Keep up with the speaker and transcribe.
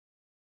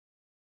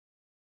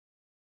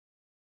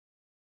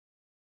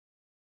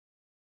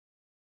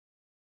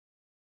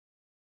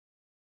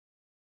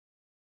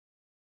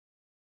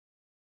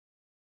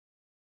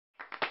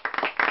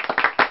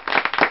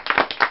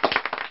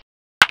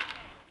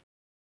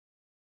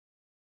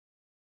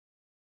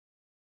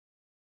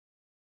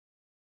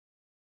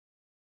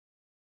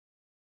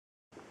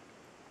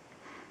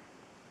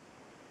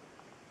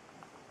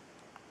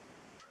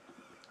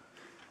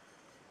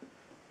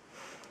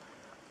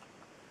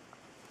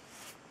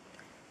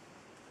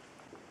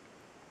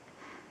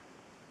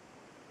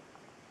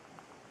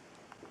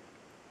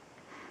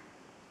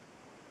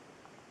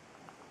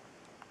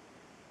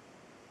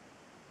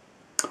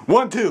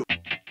1, 2.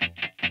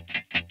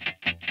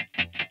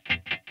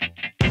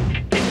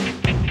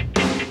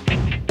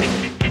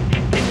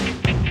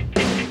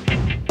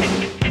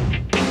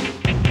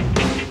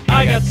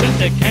 I got sent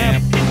to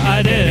camp,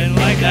 I didn't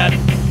like that.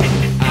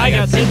 I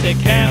got sent to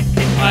camp,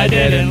 I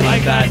didn't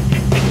like that.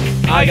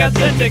 I got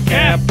sent to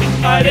camp,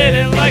 I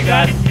didn't like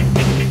that.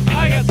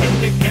 I got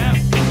sent to camp,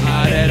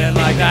 I didn't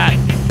like that.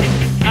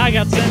 I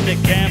got sent to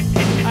camp,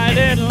 I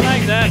didn't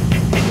like that.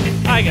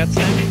 I got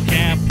sent to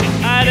camp,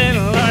 I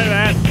didn't like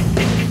that.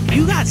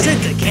 You got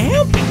sent to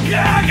camp?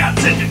 Yeah, I got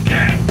sent to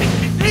camp.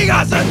 He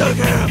got sent to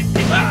camp!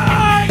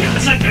 I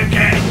got sent to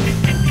camp.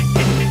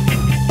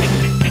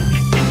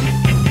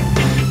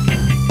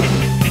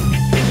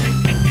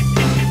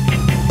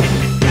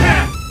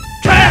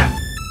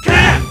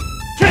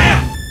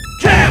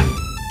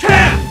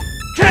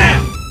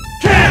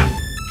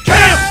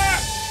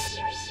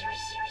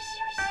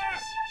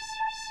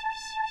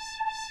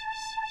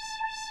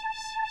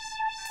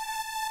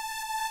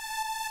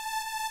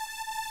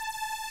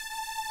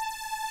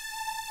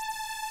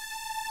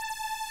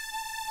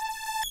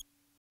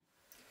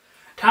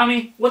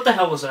 Tommy, what the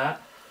hell was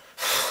that?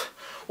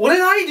 What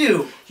did I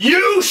do?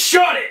 You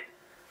shut it!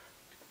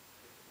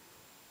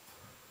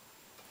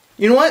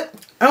 You know what?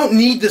 I don't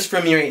need this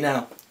from you right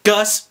now.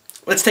 Gus,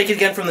 let's take it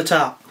again from the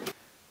top.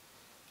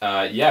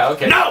 Yeah,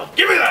 okay. No!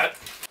 Give me that!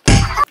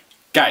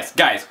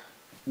 Guys,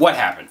 what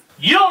happened?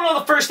 You don't know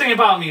the first thing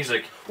about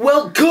music.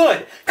 Well,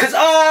 good, because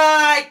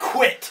I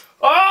quit.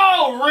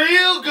 Oh,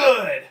 real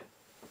good!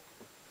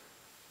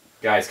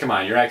 Guys, come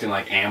on, you're acting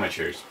like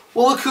amateurs.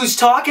 Well, look who's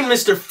talking,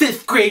 Mr.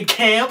 5th grade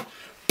camp.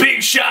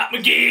 Big shot,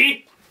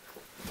 McGee!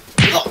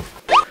 Oh.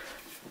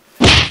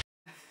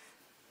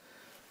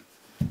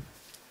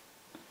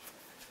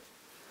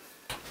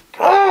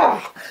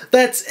 Oh,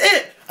 that's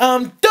it.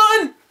 I'm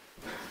done.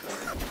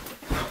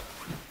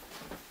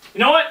 You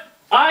know what?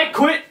 I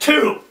quit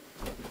too!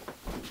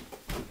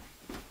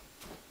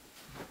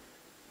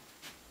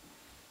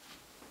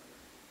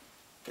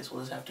 Guess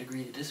we'll just have to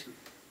agree to disagree.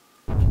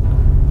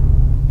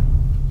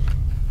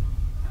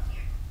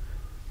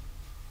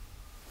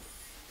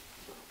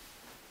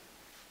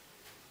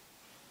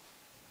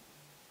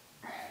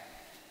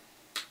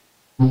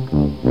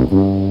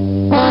 Mm-hmm.